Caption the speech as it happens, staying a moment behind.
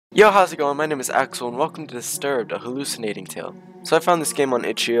Yo, how's it going? My name is Axel and welcome to Disturbed, a hallucinating tale. So I found this game on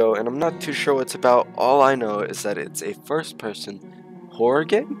itch.io and I'm not too sure what it's about. All I know is that it's a first-person horror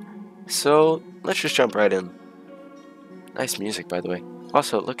game. So let's just jump right in. Nice music, by the way.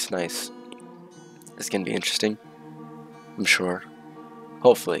 Also, it looks nice. This can be interesting. I'm sure.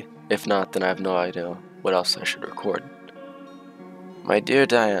 Hopefully. If not, then I have no idea what else I should record. My dear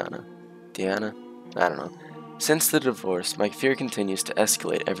Diana. Diana? I don't know. Since the divorce, my fear continues to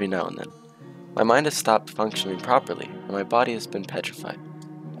escalate every now and then. My mind has stopped functioning properly, and my body has been petrified.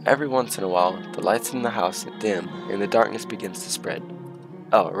 Every once in a while, the lights in the house dim, and the darkness begins to spread.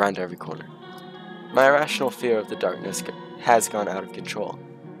 Oh, around every corner. My irrational fear of the darkness has gone out of control,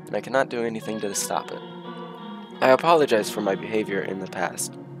 and I cannot do anything to stop it. I apologize for my behavior in the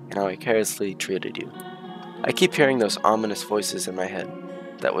past, and how I carelessly treated you. I keep hearing those ominous voices in my head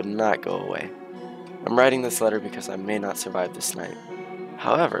that would not go away. I'm writing this letter because I may not survive this night.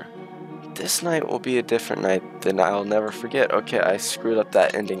 However, this night will be a different night than I'll never forget. Okay, I screwed up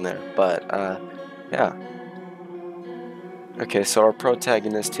that ending there, but, yeah. Okay, so our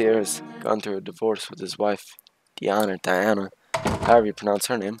protagonist here has gone through a divorce with his wife, Diana, however you pronounce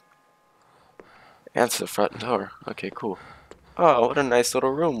her name. Answer the front door. Okay, cool. Oh, what a nice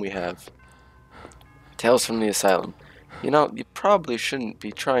little room we have. Tales from the Asylum. You know, you probably shouldn't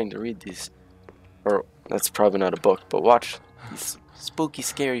be trying to read these. Or, that's probably not a book, but watch these spooky,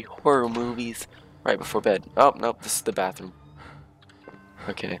 scary horror movies right before bed. Oh, nope, this is the bathroom.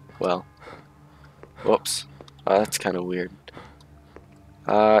 Okay, well. Whoops. That's kind of weird.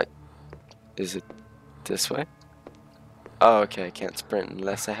 Is it this way? Oh, okay, I can't sprint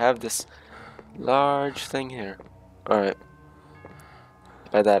unless I have this large thing here. Alright.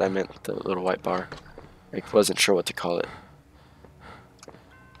 By that I meant the little white bar. I wasn't sure what to call it.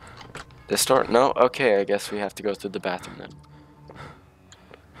 This door? No? Okay, I guess we have to go through the bathroom then.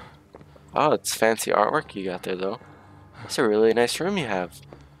 Oh, it's fancy artwork you got there, though. It's a really nice room you have.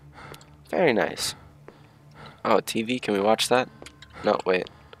 Very nice. Oh, TV? Can we watch that? No, wait.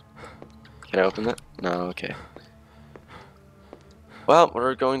 Can I open that? No, okay. Well,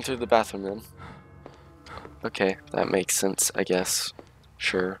 we're going through the bathroom then. Okay, that makes sense, I guess.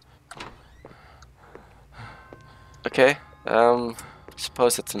 Sure. Okay,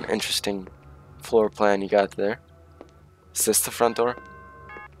 suppose it's an interesting floor plan you got there. Is this the front door?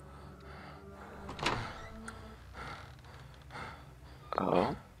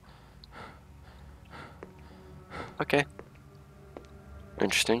 Oh. Okay.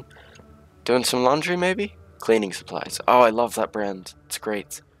 Interesting. Doing some laundry, maybe? Cleaning supplies. Oh, I love that brand. It's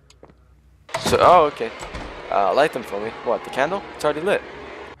great. So, oh, okay. Light them for me. What, the candle? It's already lit.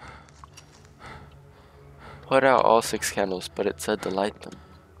 Put out all 6 candles, but it said to light them.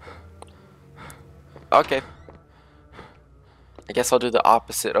 Okay. I guess I'll do the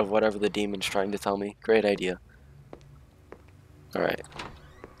opposite of whatever the demon's trying to tell me. Great idea. Alright.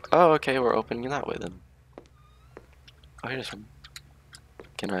 Oh, okay, we're opening that way then. Oh, here's one.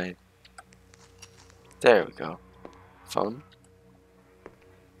 Can I... There we go. Phone.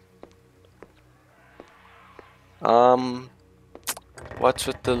 What's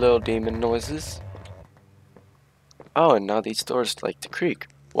with the little demon noises? Oh, and now these doors like to creak.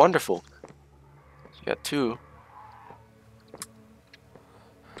 Wonderful. So you got 2.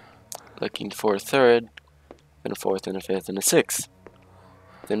 Looking for a 3rd, and a 4th, and a 5th, and a 6th.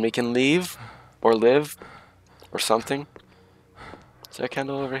 Then we can leave, or live, or something. Is there a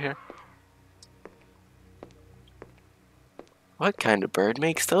candle over here? What kind of bird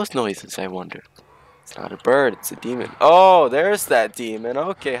makes those noises, I wonder? It's not a bird, it's a demon. Oh, there's that demon.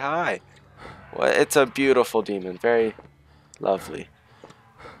 Okay, hi. Well, it's a beautiful demon. Very lovely.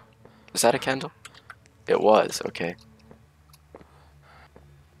 Was that a candle? It was, okay.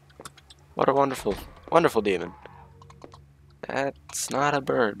 What a wonderful, wonderful demon. That's not a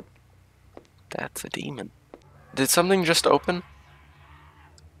bird. That's a demon. Did something just open?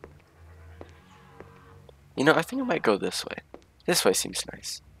 You know, I think I might go this way. This way seems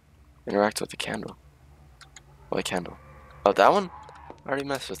nice. Interact with the candle. What candle? Oh, that one? I already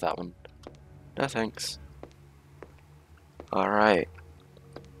messed with that one. No thanks. Alright.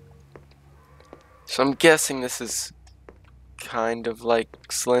 So I'm guessing this is kind of like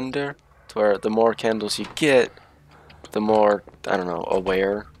Slender, to where the more candles you get, the more, I don't know,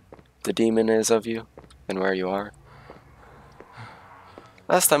 aware the demon is of you and where you are.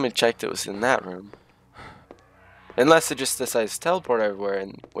 Last time I checked, it was in that room. Unless it just decides to teleport everywhere,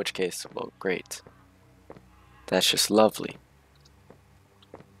 in which case, well, great. That's just lovely.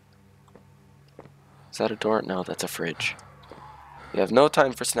 Is that a door? No, that's a fridge. We have no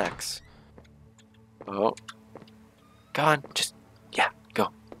time for snacks. Oh. Go on, just, yeah, go.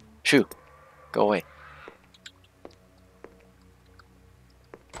 Shoo! Go away.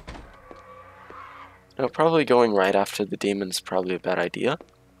 No, probably going right after the demon's probably a bad idea.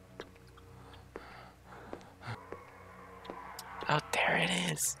 Oh, there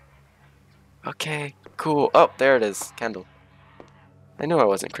it is. Okay, cool. Oh, there it is. Candle. I knew I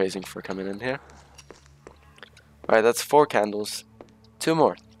wasn't crazy for coming in here. Alright, that's 4 candles. 2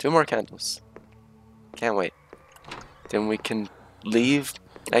 more. 2 more candles. Can't wait. Then we can leave,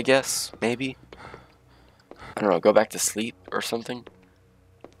 I guess. Maybe. I don't know, go back to sleep or something.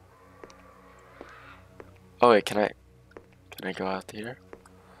 Oh wait, can I go out here?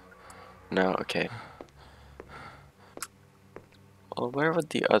 No, okay. Well, where would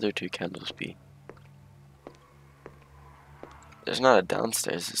the other 2 candles be? There's not a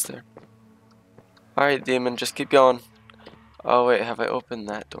downstairs, is there? Alright, demon, just keep going. Oh wait, have I opened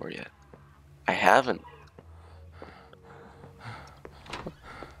that door yet? I haven't.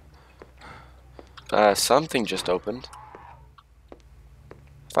 Something just opened.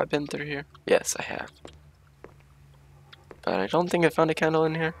 Have I been through here? Yes, I have. But I don't think I found a candle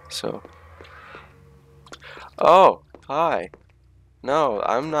in here, so... Oh, hi. No,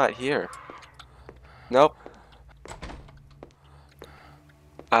 I'm not here. Nope.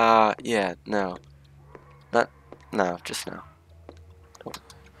 Yeah, no. No, just no. Nope.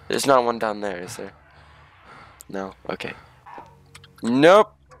 There's not one down there, is there? No? Okay.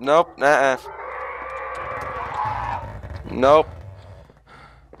 Nope. Nope. Nope.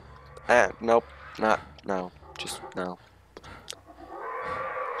 Nope. No. Just no.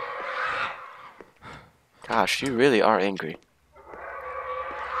 Gosh, you really are angry.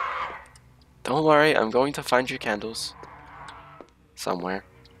 Don't worry, I'm going to find your candles. Somewhere.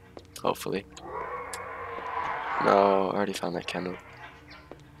 Hopefully. No, I already found that candle.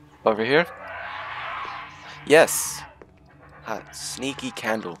 Over here? Yes! Hot, sneaky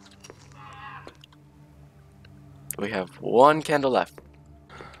candle. We have 1 candle left.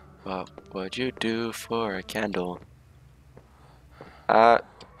 What would you do for a candle? I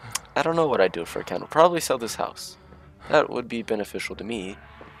don't know what I'd do for a candle. Probably sell this house. That would be beneficial to me.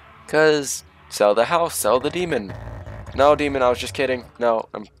 'Cause sell the house, sell the demon. No, demon, I was just kidding. No,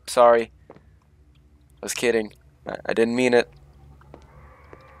 I'm sorry. I was kidding. I didn't mean it.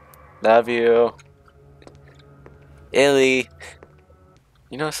 Love you. Illy.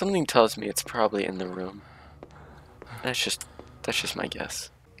 You know, something tells me it's probably in the room. That's just my guess.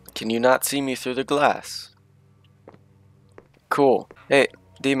 Can you not see me through the glass? Cool. Hey,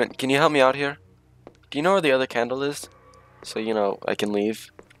 demon, can you help me out here? Do you know where the other candle is? So, you know, I can leave.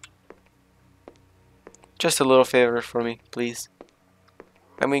 Just a little favor for me, please.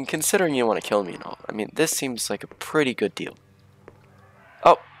 I mean, considering you want to kill me and all, I mean, this seems like a pretty good deal.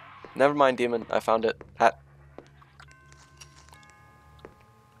 Oh, never mind, demon. I found it. Hat.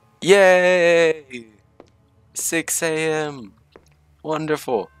 Yay! 6 a.m.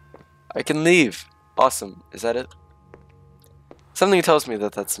 Wonderful. I can leave. Awesome. Is that it? Something tells me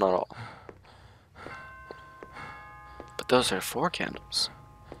that that's not all. But those are 4 candles.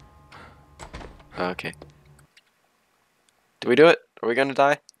 Okay. Do we do it? Are we gonna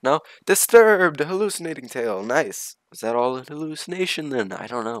die? No? Disturbed! Hallucinating tale. Nice. Was that all a hallucination then? I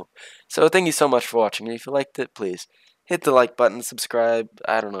don't know. So thank you so much for watching. And if you liked it, please hit the like button, subscribe.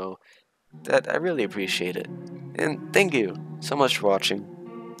 I don't know. I really appreciate it. And thank you so much for watching.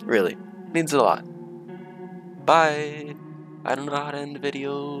 Really. Means a lot. Bye. I don't know how to end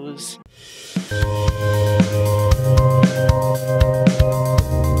videos.